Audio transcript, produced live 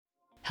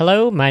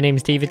Hello, my name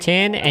is David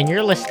Tan, and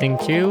you're listening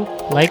to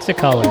Like the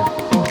Color.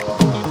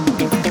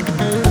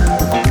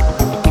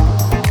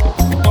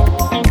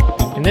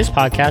 In this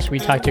podcast, we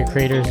talk to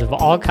creators of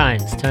all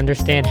kinds to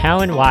understand how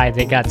and why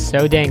they got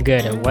so dang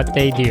good at what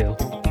they do.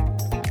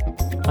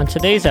 On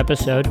today's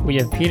episode, we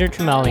have Peter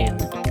Tremelian,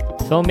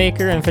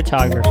 filmmaker and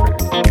photographer.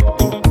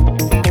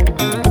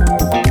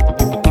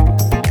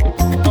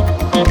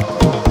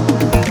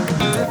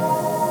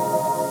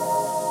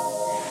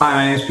 Hi,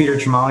 my name is Peter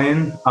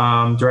Tremelian.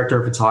 I'm director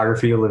of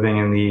photography living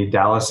in the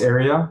Dallas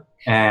area,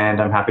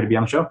 and I'm happy to be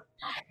on the show.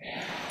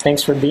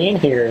 Thanks for being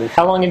here.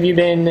 How long have you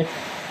been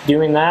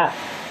doing that?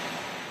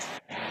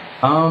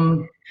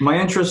 My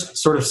interest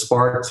sort of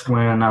sparked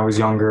when I was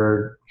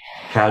younger,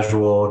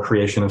 casual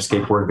creation of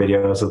skateboard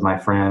videos with my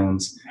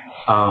friends.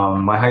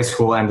 My high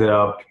school ended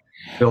up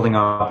building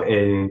up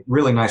a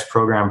really nice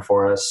program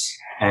for us,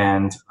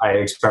 and I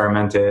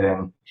experimented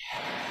and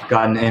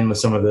gotten in with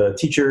some of the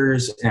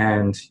teachers,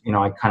 and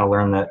I kind of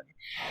learned that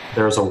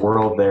there's a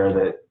world there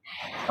that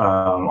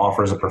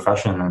offers a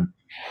profession, and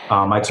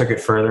I took it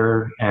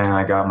further and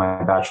I got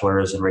my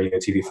bachelor's in radio,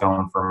 TV,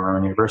 film from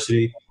Maryland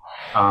University,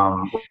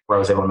 where I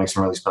was able to make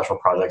some really special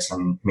projects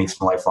and meet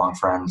some lifelong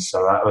friends.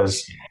 So that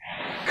was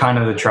kind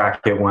of the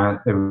track it went.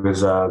 It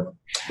was a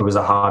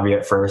hobby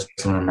at first,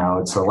 and now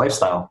it's a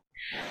lifestyle.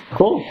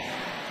 Cool.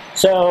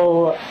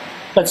 So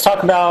let's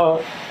talk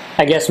about,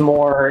 I guess,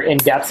 more in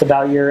depth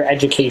about your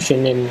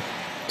education into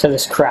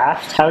this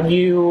craft. How did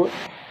you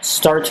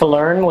start to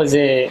learn?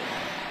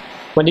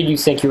 When did you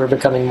think you were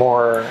becoming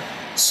more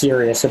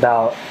serious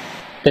about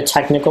the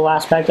technical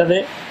aspect of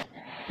it?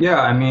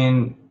 Yeah, I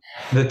mean,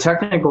 the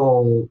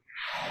technical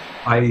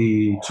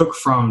I took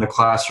from the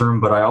classroom,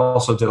 but I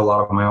also did a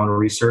lot of my own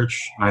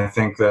research. And I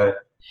think that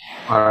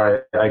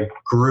I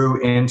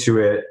grew into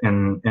it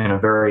in a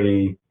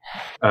very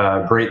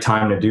great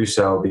time to do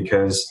so,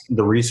 because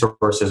the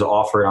resources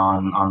offered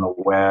on the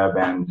web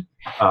and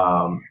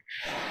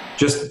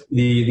just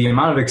the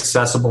amount of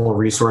accessible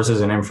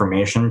resources and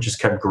information just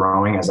kept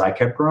growing as I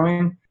kept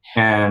growing.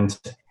 And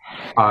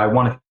I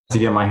wanted to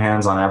get my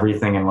hands on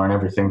everything and learn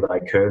everything that I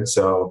could.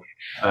 So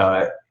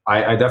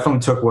I definitely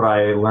took what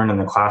I learned in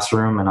the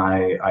classroom and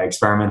I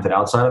experimented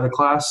outside of the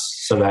class,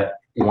 so that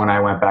when I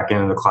went back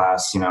into the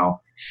class,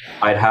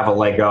 I'd have a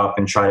leg up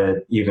and try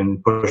to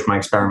even push my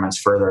experiments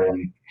further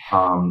and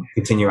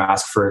continue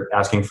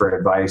asking for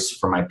advice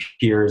from my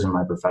peers and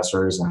my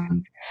professors.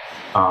 And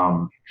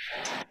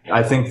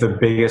I think the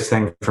biggest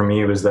thing for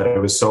me was that it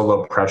was so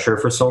low pressure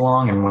for so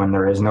long, and when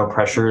there is no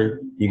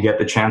pressure, you get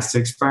the chance to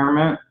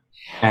experiment.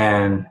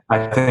 And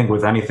I think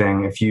with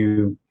anything, if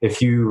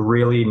you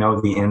really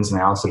know the ins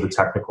and outs of the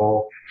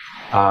technical,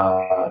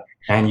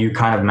 and you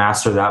kind of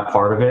master that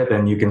part of it,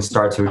 then you can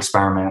start to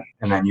experiment,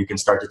 and then you can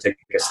start to take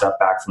a step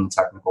back from the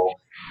technical,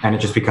 and it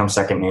just becomes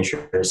second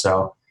nature.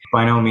 So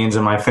by no means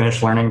am I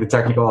finished learning the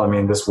technical. I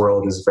mean, this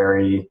world is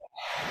very,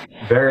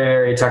 very,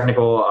 very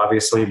technical,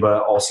 obviously,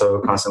 but also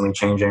constantly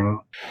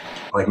changing,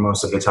 like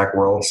most of the tech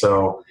world.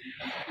 So,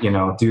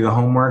 do the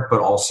homework, but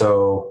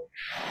also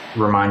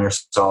remind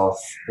yourself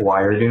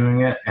why you're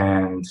doing it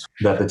and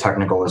that the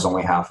technical is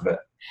only half of it.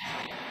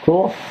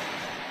 Cool.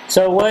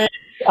 So what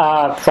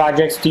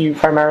projects do you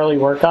primarily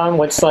work on?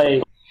 What's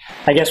I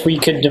guess we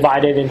could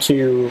divide it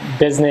into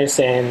business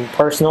and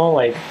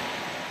personal,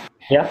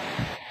 yeah.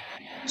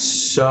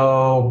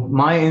 So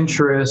my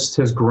interest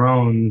has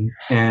grown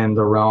in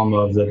the realm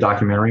of the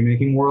documentary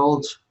making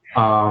world.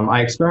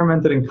 I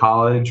experimented in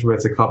college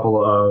with a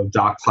couple of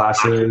doc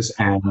classes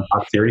and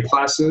doc theory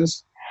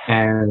classes,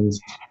 and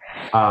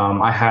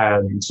I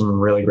had some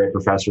really great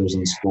professors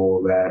in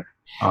school that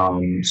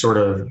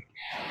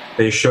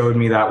they showed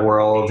me that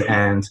world,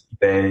 and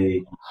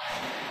they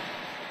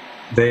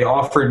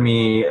offered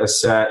me a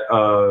set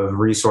of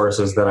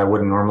resources that I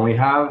wouldn't normally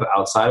have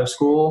outside of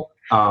school.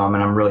 And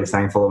I'm really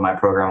thankful that my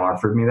program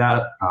offered me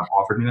that.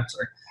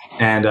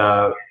 And,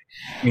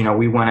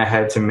 we went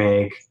ahead to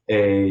make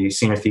a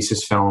senior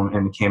thesis film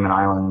in the Cayman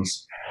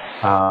Islands,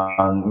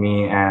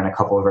 me and a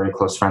couple of very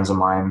close friends of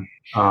mine,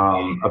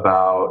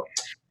 about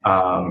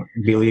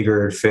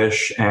beleaguered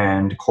fish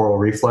and coral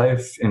reef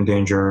life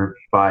endangered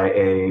by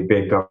a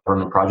big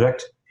government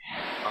project.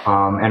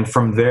 And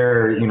from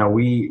there,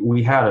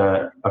 we had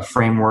a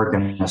framework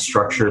and a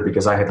structure,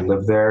 because I had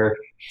lived there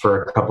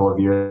for a couple of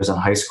years in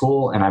high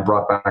school, and I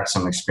brought back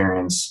some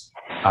experience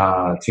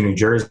to New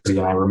Jersey, and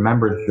I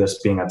remembered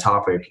this being a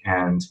topic,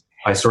 and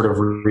I sort of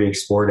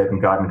re-explored it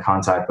and got in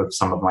contact with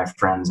some of my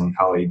friends and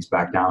colleagues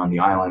back down on the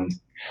island.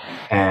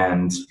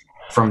 And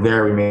from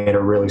there, we made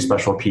a really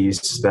special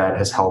piece that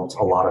has helped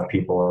a lot of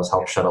people, has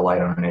helped shed a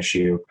light on an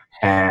issue.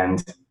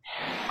 And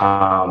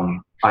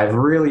I've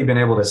really been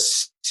able to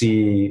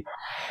see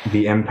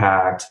the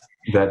impact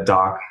that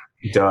doc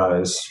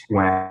does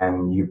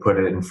when you put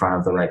it in front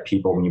of the right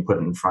people, when you put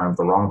it in front of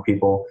the wrong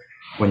people,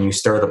 when you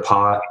stir the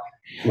pot,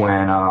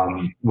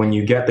 when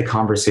you get the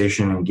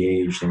conversation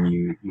engaged and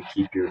you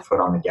keep your foot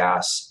on the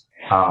gas,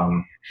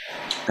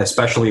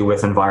 especially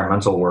with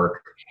environmental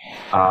work.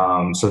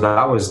 So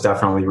that was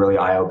definitely really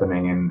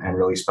eye-opening and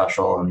really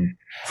special. And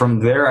from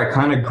there, I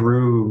kind of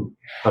grew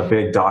a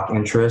big doc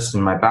interest.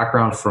 And my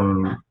background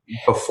from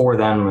before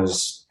then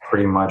was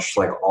pretty much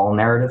like all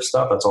narrative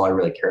stuff. That's all I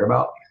really cared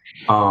about.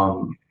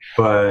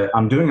 But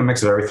I'm doing a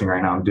mix of everything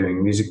right now. I'm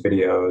doing music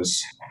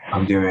videos.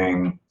 I'm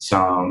doing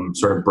some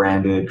sort of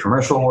branded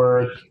commercial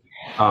work.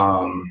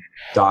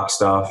 Doc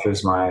stuff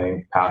is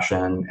my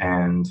passion,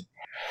 and,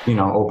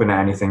 open to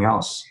anything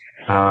else.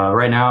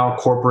 Right now,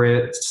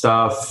 corporate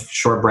stuff,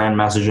 short brand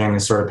messaging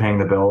is sort of paying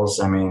the bills.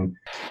 I mean,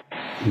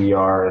 we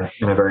are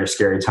in a very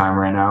scary time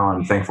right now.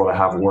 I'm thankful to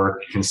have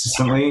work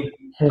consistently.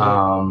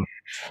 But,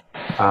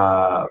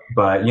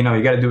 you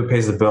got to do what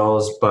pays the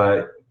bills.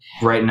 But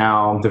right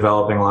now, I'm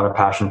developing a lot of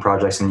passion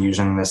projects and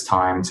using this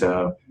time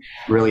to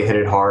really hit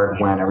it hard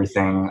when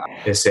everything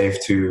is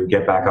safe to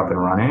get back up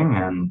and running.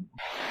 And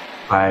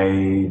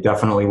I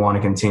definitely want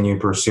to continue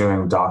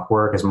pursuing doc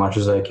work as much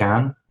as I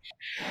can.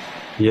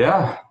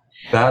 Yeah,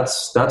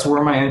 that's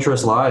where my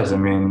interest lies. I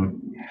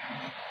mean,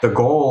 the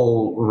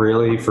goal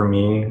really for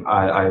me,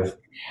 I've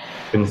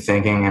been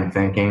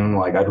thinking,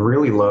 like, I'd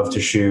really love to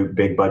shoot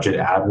big budget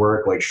ad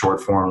work, like short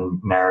form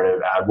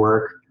narrative ad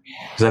work,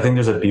 because I think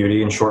there's a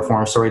beauty in short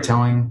form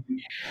storytelling,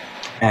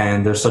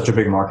 and there's such a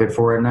big market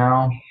for it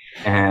now.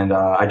 And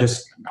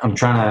I'm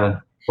trying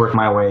to work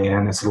my way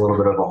in. It's a little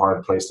bit of a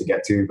hard place to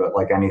get to, but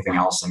like anything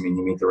else, I mean,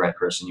 you meet the right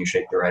person, you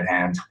shake the right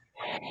hand,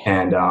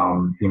 and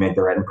you make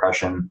the right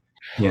impression.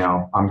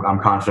 I'm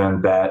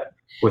confident that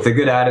with a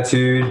good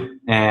attitude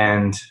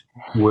and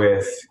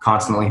with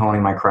constantly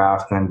honing my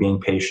craft and being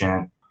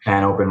patient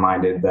and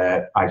open-minded,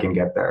 that I can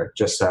get there.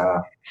 Just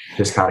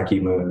gotta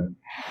keep moving.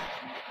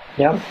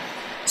 Yeah.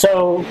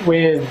 So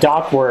with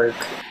doc work,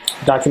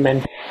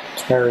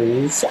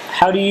 documentaries,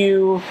 how do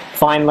you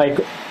find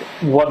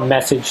what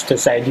message to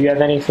say? Do you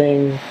have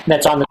anything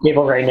that's on the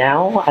table right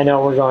now? I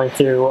know we're going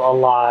through a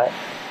lot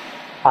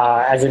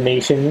as a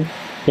nation,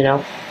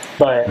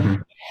 but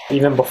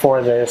even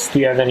before this, do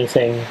you have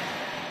anything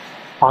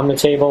on the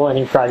table?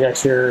 Any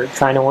projects you're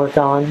trying to work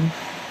on?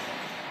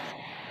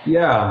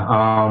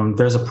 Yeah,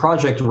 there's a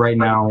project right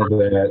now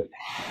that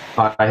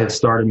I had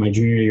started my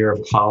junior year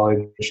of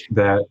college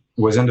that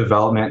was in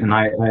development, and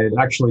I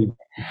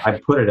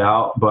put it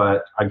out,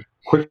 but I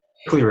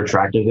quickly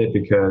retracted it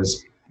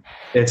because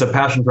it's a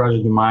passion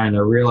project of mine, and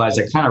I realized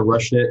I kind of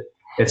rushed it.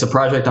 It's a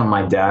project on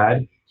my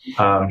dad.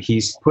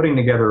 He's putting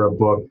together a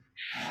book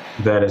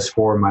that is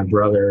for my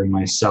brother and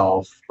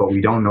myself, but we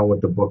don't know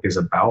what the book is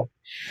about.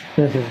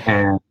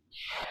 And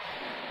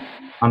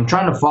I'm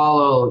trying to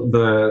follow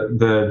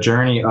the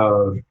journey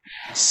of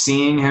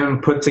seeing him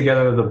put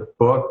together the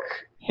book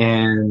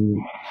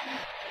in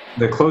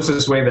the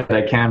closest way that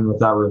I can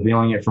without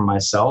revealing it from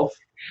myself,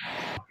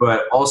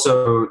 but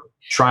also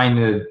trying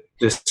to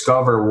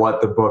discover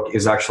what the book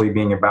is actually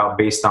being about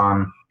based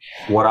on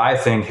what I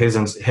think his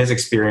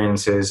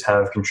experiences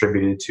have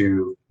contributed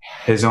to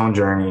his own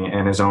journey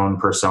and his own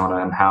persona,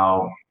 and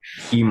how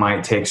he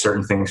might take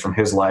certain things from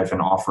his life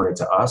and offer it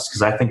to us.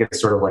 Because I think it's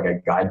sort of like a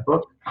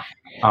guidebook,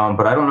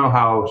 but I don't know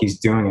how he's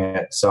doing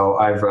it. So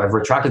I've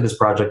retracted this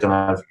project, and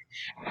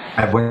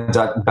I've went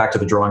back to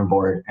the drawing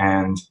board.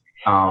 And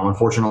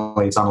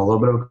unfortunately, it's on a little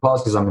bit of a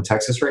pause because I'm in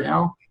Texas right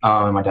now,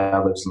 and my dad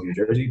lives in New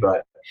Jersey.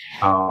 But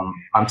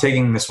I'm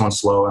taking this one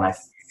slow, and I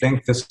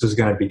think this is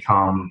going to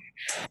become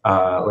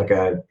like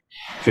a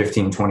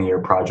 15, 20 year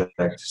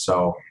project.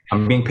 So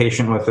I'm being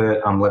patient with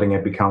it. I'm letting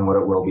it become what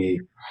it will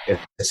be.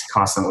 It's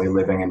constantly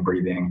living and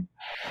breathing.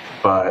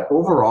 But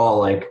overall,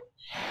 like,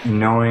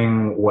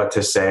 knowing what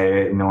to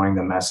say, knowing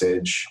the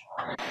message,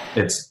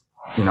 it's,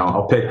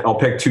 I'll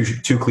pick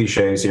two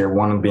cliches here.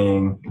 One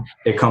being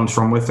it comes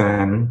from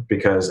within,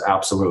 because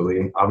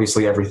absolutely,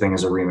 obviously everything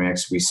is a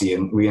remix. We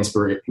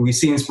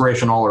see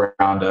inspiration all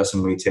around us,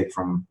 and we take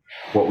from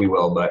what we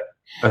will, but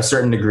a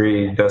certain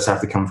degree does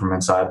have to come from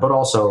inside. But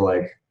also,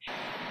 like,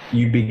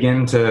 you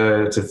begin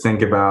to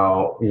think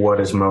about what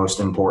is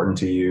most important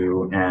to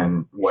you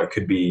and what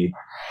could be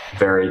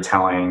very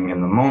telling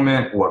in the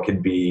moment, what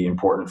could be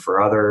important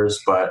for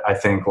others. But I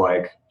think,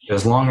 like,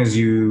 as long as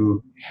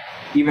you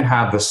even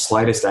have the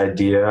slightest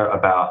idea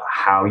about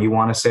how you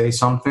want to say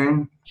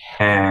something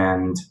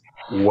and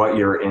what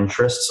your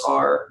interests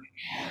are,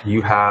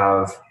 you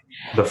have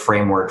the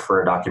framework for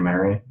a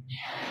documentary.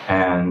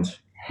 And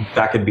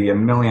that could be a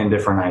million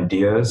different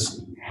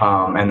ideas.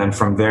 And then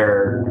from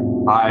there,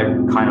 I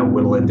kind of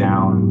whittle it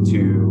down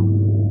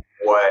to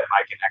what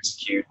I can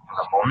execute in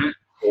the moment,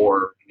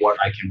 or what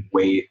I can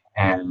wait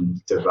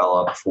and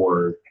develop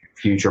for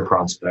future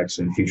prospects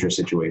and future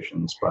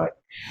situations. But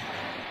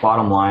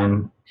bottom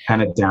line,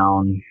 pen it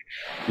down,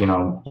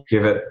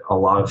 give it a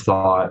lot of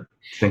thought,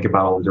 think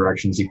about all the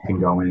directions you can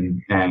go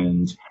in,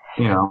 and,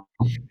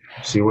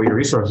 see what your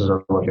resources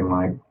are looking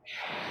like.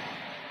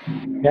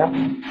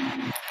 Yeah.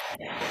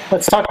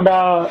 Let's talk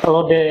a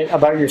little bit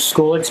about your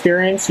school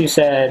experience. You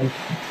said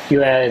you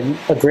had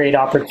a great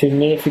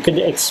opportunity. If you could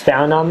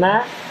expound on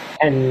that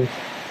and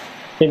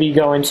maybe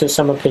go into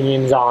some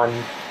opinions on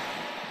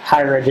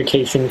higher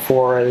education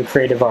for the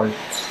creative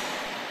arts.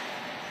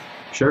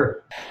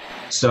 Sure.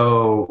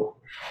 So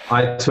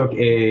I took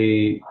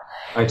a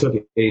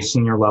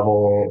senior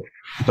level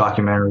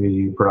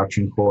documentary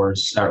production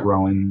course at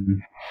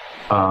Rowan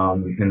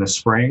in the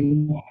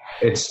spring.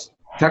 It's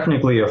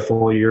technically a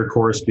full year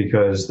course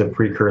because the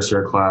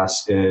precursor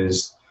class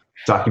is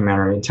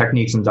documentary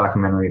techniques in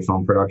documentary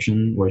film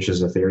production, which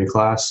is a theory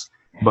class.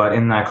 But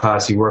in that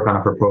class, you work on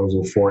a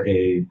proposal for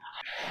a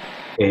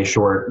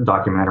short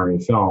documentary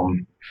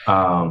film,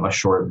 a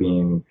short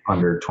being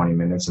under 20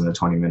 minutes in the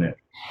 20-minute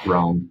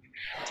realm.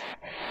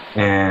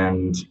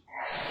 And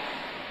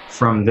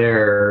from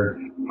there,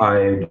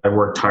 I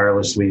worked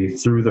tirelessly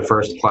through the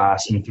first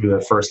class and through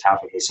the first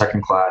half of the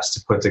second class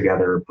to put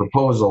together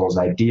proposals,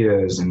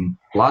 ideas, and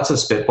lots of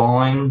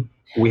spitballing.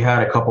 We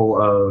had a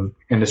couple of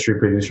industry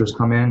producers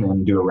come in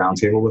and do a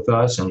roundtable with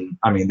us. And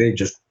I mean, they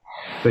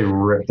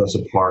ripped us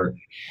apart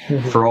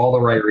for all the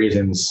right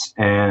reasons,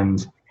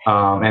 and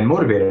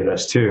motivated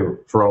us too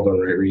for all the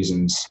right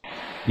reasons.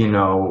 You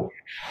know,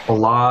 a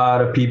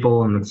lot of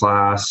people in the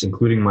class,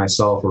 including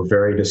myself, were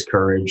very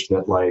discouraged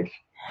that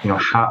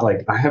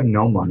I have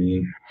no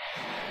money.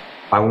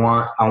 I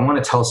want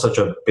to tell such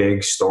a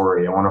big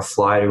story. I want to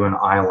fly to an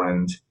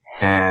island,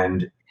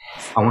 and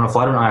I want to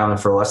fly to an island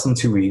for less than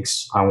 2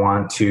 weeks. I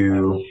want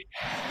to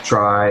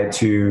try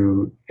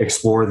to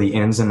explore the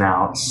ins and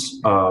outs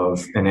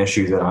of an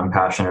issue that I'm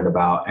passionate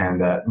about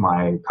and that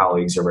my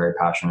colleagues are very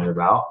passionate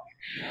about,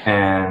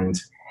 and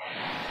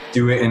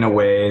do it in a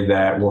way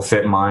that will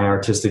fit my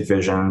artistic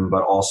vision,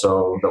 but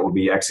also that will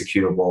be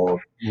executable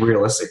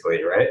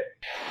realistically, right?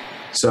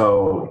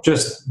 So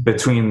just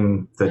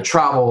between the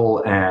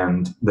travel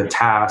and the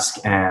task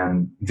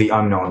and the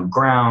unknown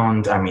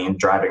ground, I mean,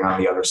 driving on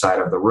the other side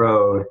of the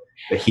road,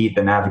 the heat,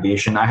 the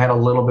navigation, I had a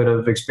little bit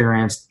of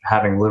experience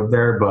having lived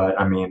there, but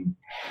I mean,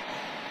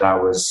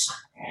 that was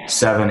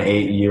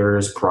 7-8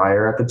 years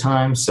prior at the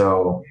time.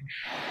 So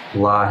a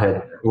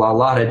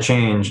lot had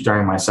changed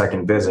during my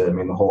second visit. I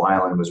mean, the whole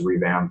island was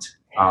revamped,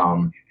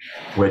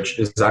 which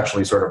is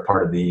actually sort of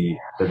part of the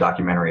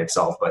documentary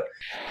itself. But,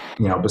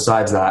 you know,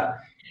 besides that,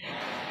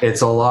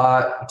 it's a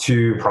lot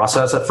to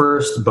process at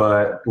first,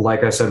 but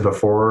like I said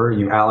before,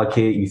 you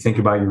allocate, you think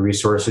about your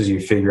resources, you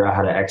figure out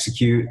how to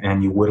execute,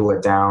 and you whittle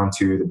it down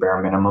to the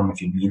bare minimum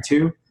if you need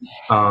to.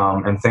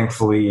 And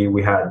thankfully,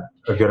 we had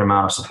a good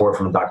amount of support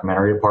from the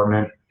documentary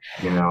department.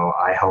 You know,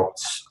 I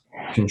helped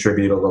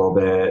contribute a little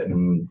bit,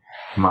 and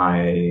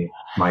my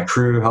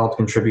crew helped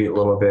contribute a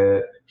little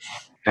bit.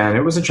 And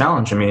it was a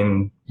challenge. I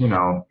mean, you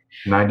know,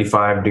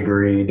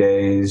 95-degree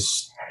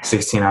days,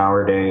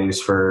 16-hour days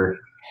for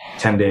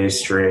 10 days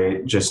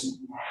straight. Just,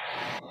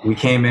 we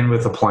came in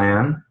with a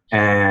plan,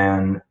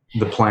 and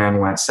the plan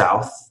went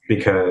south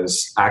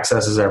because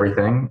access is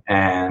everything.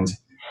 And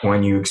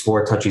when you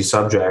explore touchy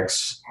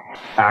subjects,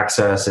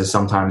 access is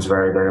sometimes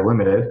very, very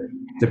limited,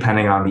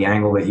 depending on the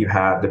angle that you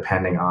have,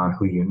 depending on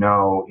who you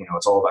know,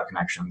 it's all about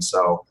connections.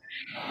 So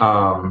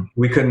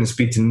we couldn't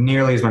speak to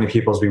nearly as many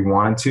people as we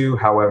wanted to.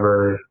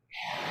 However,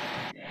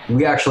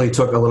 we actually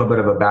took a little bit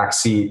of a back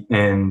seat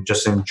in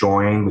just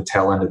enjoying the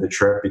tail end of the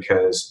trip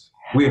because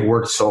we had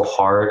worked so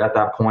hard at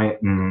that point.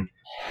 And,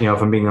 you know,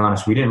 if I'm being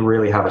honest, we didn't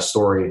really have a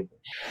story.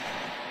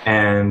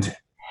 And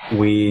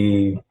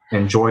we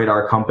enjoyed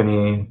our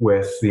company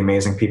with the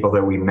amazing people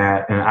that we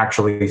met. And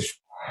actually,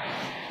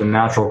 the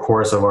natural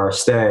course of our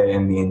stay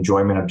and the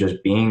enjoyment of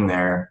just being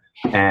there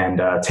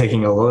and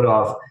taking a load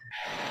off,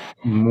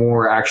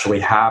 more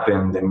actually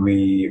happened. And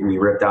we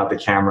ripped out the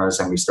cameras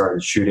and we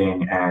started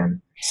shooting,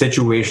 and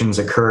situations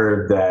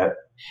occurred that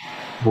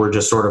were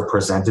just sort of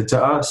presented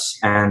to us,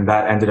 and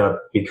that ended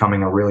up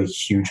becoming a really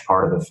huge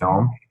part of the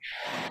film.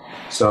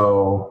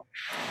 So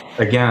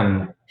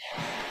again,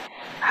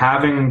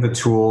 having the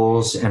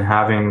tools and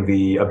having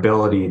the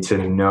ability to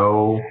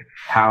know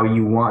how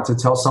you want to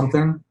tell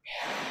something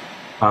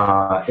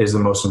is the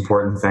most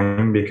important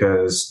thing,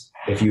 because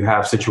if you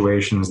have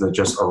situations that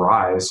just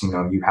arise, you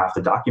know, you have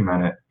to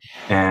document it,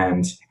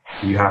 and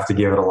you have to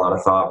give it a lot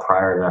of thought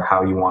prior to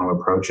how you want to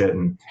approach it.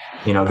 And,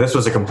 you know, this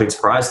was a complete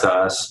surprise to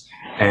us,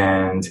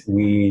 and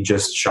we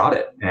just shot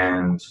it.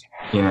 And,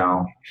 you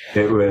know,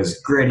 it was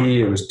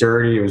gritty, it was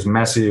dirty, it was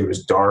messy, it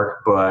was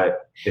dark,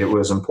 but it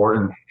was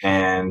important.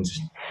 And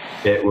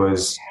it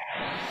was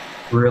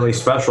really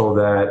special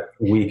that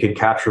we could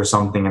capture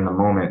something in the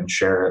moment and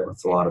share it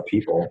with a lot of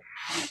people.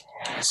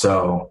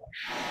 So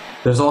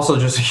there's also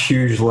just a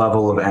huge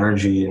level of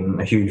energy and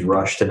a huge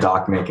rush to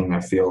doc making, I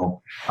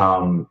feel.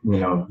 You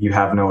know, you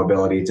have no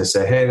ability to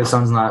say, hey, the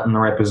sun's not in the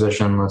right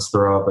position, let's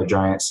throw up a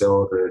giant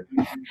silk, or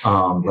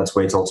let's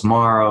wait till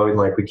tomorrow.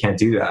 Like, we can't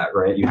do that,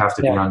 right? You have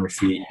to be on your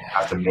feet. You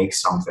have to make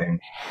something.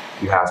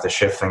 You have to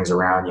shift things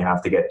around. You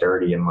have to get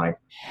dirty. And, like,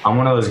 I'm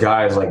one of those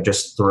guys, like,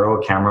 just throw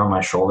a camera on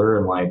my shoulder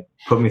and, like,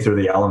 put me through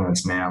the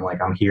elements, man.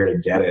 Like, I'm here to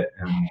get it,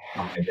 and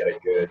I'm going to get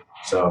it good.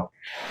 So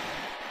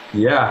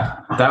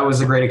yeah, that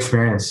was a great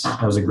experience.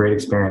 That was a great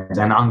experience,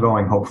 and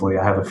ongoing. Hopefully,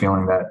 I have a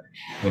feeling that,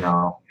 you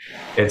know,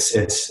 it's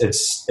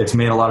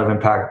made a lot of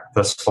impact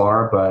thus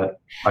far.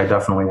 But I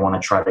definitely want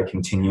to try to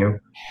continue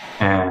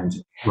and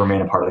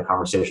remain a part of the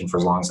conversation for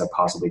as long as I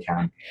possibly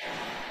can.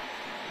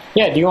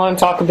 Yeah, do you want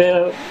to talk a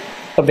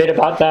bit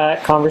about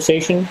that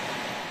conversation?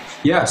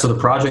 Yeah, so the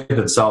project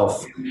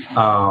itself,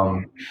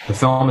 the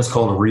film is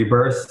called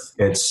Rebirth.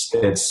 It's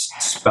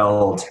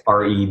spelled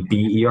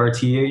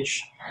Reberth,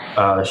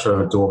 sort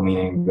of a dual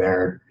meaning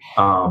there.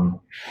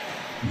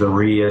 The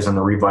re is in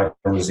the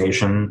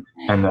revitalization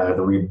and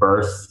the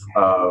rebirth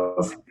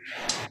of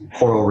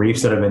coral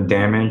reefs that have been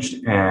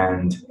damaged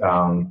and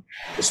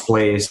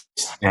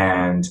displaced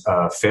and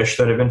fish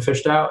that have been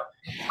fished out,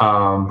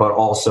 but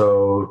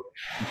also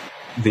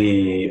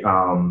the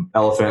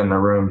elephant in the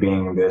room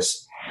being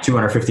this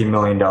 $250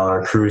 million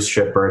cruise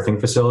ship birthing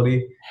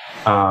facility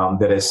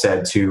that is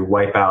said to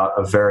wipe out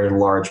a very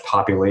large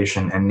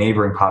population and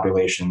neighboring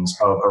populations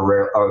of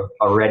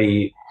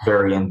already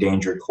very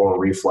endangered coral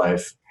reef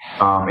life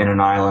in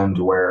an island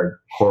where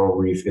coral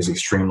reef is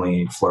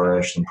extremely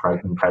flourished and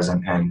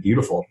present and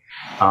beautiful.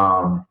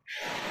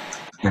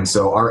 And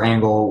so our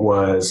angle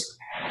was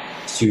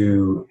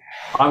to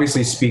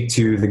obviously speak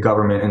to the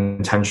government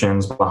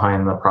intentions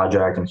behind the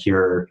project and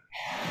hear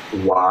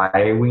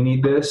why we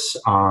need this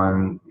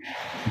on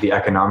the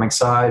economic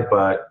side,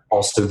 but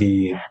also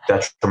the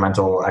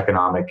detrimental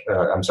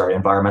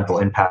environmental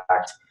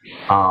impact,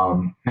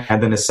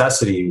 and the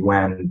necessity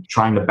when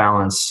trying to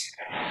balance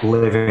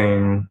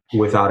living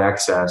without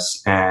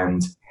excess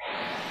and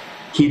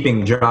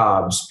keeping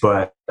jobs,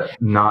 but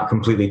not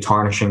completely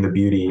tarnishing the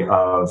beauty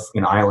of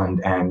an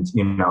island and,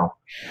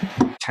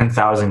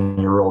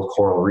 10,000-year-old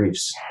coral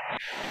reefs.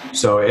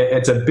 So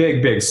it's a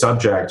big, big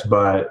subject,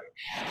 but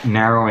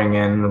narrowing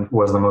in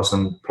was the most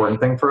important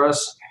thing for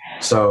us.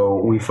 So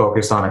we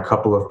focused on a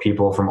couple of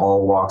people from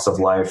all walks of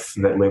life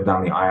that lived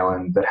on the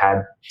island that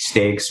had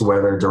stakes,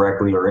 whether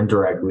directly or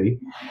indirectly,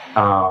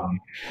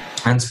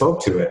 and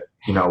spoke to it.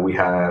 We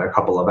had a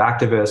couple of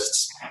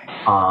activists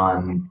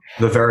on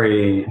the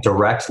very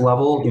direct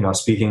level,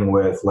 speaking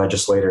with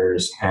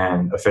legislators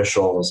and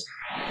officials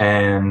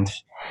and,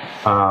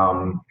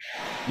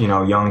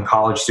 young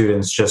college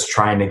students just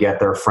trying to get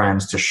their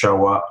friends to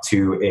show up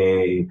to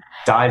a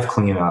dive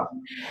cleanup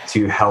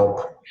to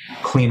help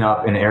clean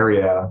up an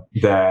area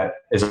that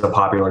is a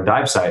popular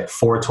dive site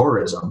for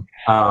tourism.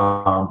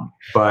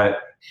 But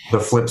the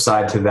flip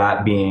side to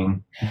that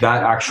being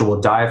that actual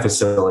dive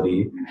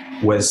facility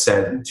was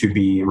said to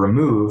be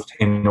removed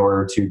in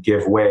order to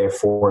give way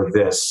for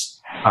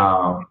this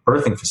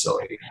birthing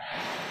facility.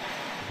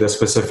 The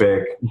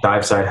specific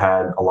dive site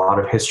had a lot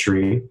of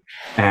history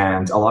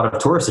and a lot of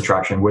tourist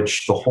attraction,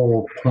 which the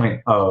whole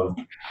point of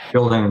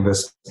building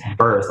this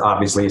berth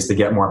obviously is to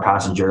get more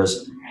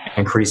passengers,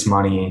 increase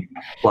money,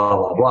 blah,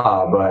 blah,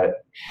 blah.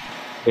 But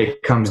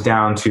it comes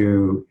down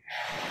to,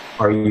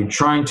 are you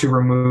trying to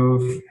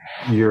remove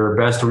your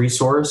best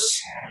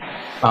resource?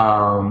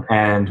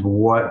 And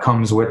what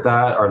comes with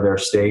that? Are there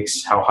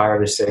stakes? How high are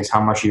the stakes?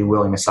 How much are you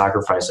willing to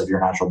sacrifice of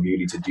your natural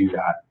beauty to do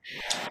that?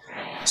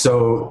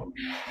 So,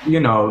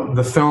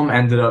 the film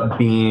ended up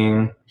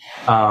being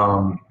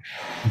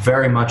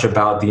very much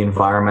about the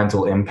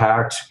environmental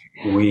impact.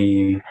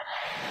 We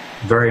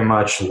very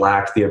much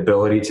lacked the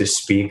ability to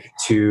speak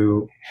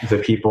to the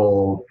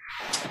people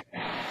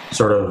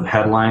sort of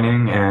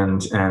headlining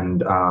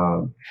and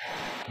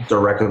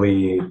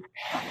directly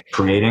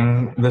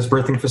creating this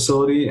birthing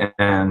facility,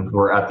 and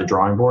we're at the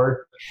drawing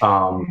board.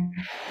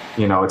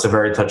 It's a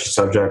very touchy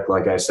subject,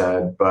 like I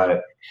said,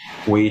 but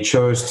we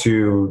chose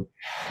to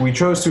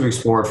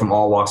explore it from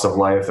all walks of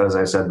life, as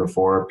I said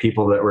before,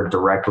 people that were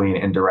directly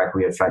and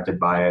indirectly affected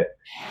by it.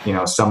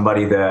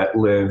 Somebody that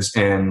lives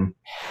in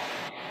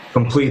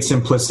complete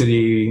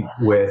simplicity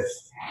with,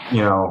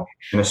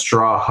 in a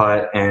straw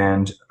hut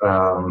and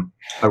a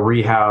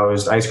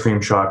rehoused ice cream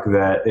truck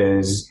that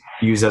is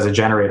used as a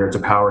generator to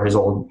power his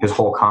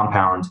whole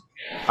compound,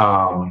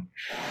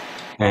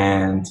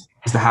 and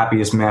he's the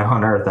happiest man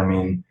on earth. I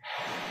mean,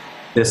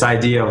 this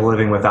idea of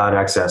living without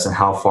excess and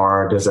how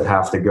far does it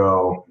have to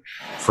go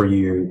for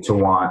you to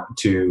want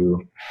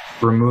to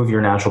remove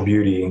your natural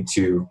beauty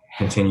to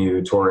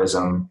continue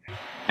tourism,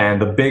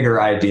 and the bigger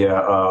idea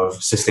of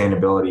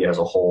sustainability as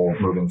a whole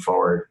moving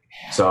forward.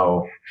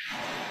 So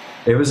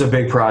it was a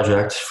big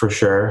project for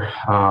sure.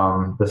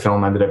 The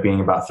film ended up being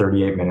about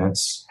 38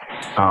 minutes,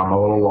 a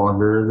little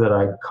longer than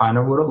I kind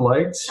of would have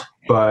liked,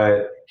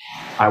 but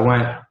I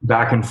went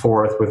back and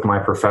forth with my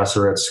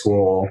professor at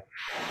school,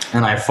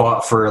 and I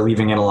fought for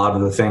leaving in a lot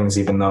of the things,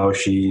 even though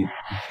she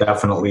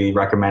definitely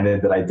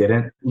recommended that I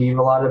didn't leave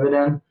a lot of it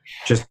in,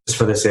 just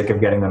for the sake of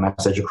getting the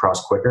message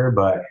across quicker.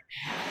 But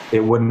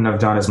it wouldn't have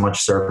done as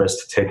much service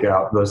to take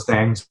out those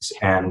things.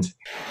 And,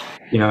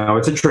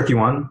 it's a tricky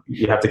one.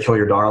 You have to kill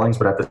your darlings,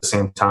 but at the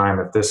same time,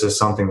 if this is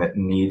something that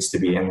needs to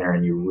be in there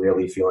and you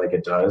really feel like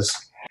it does,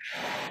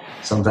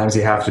 sometimes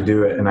you have to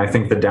do it. And I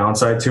think the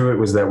downside to it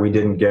was that we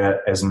didn't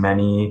get as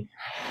many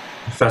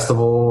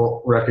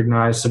festival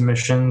recognized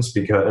submissions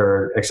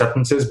or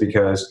acceptances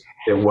because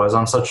it was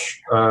on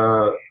such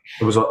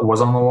it was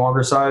on the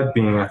longer side.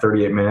 Being at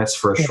 38 minutes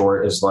for a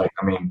short is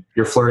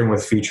you're flirting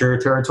with feature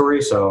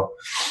territory. So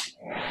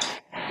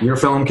your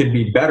film could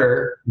be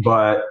better,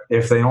 but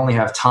if they only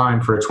have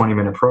time for a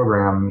 20-minute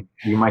program,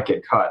 you might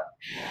get cut.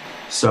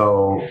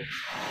 So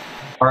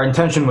our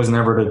intention was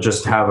never to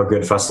just have a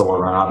good festival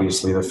run.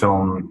 Obviously, the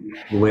film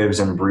lives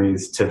and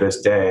breathes to this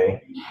day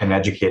in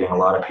educating a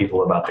lot of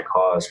people about the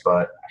cause.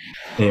 But,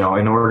 in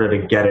order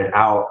to get it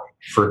out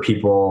for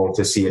people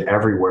to see it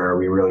everywhere,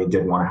 we really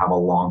did want to have a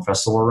long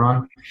festival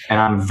run. And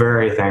I'm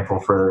very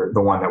thankful for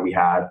the one that we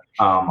had.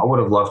 I would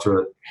have loved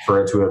for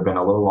it to have been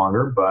a little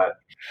longer, but,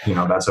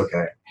 that's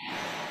okay.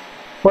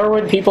 Where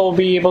would people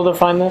be able to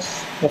find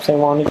this if they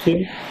wanted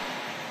to?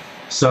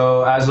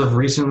 So as of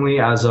recently,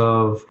 as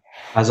of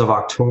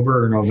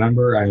October or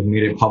November, I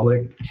made it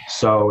public.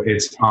 So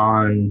it's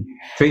on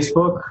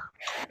Facebook,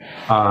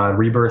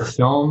 Rebirth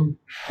Film,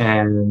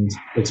 and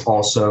it's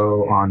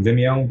also on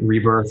Vimeo,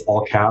 Rebirth,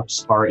 all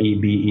caps,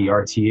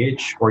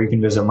 REBERTH, or you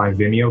can visit my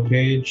Vimeo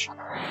page,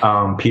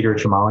 Peter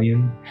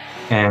Chamalian,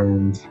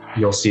 and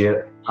you'll see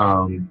it.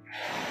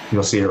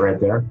 You'll see it right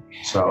there.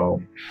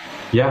 So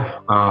yeah,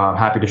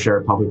 happy to share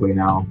it publicly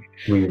now.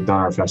 We've done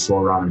our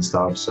festival run and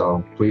stuff,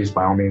 so please,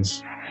 by all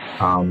means,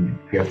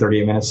 if you have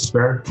 38 minutes to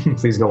spare,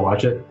 please go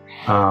watch it.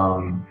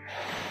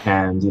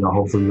 And,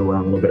 hopefully you'll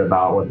learn a little bit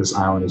about what this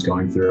island is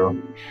going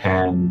through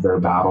and their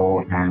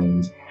battle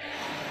and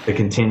the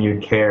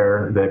continued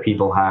care that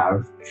people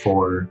have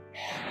for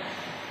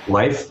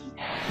life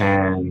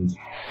and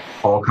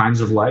all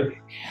kinds of life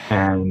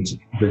and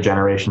the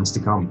generations to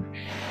come.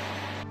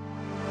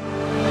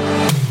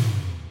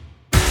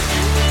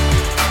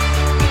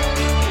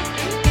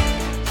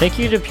 Thank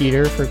you to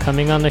Peter for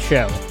coming on the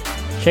show.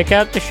 Check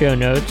out the show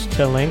notes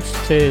to links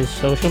to his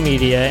social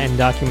media and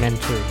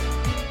documentary.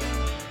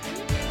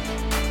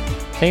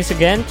 Thanks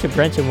again to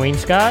Brent and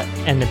Wainscott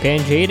and the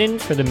band Jaden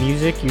for the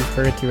music you've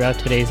heard throughout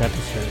today's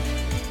episode.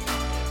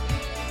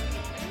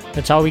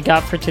 That's all we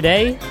got for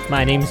today.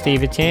 My name's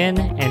David Tan,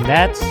 and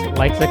that's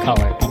Like the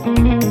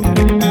Color.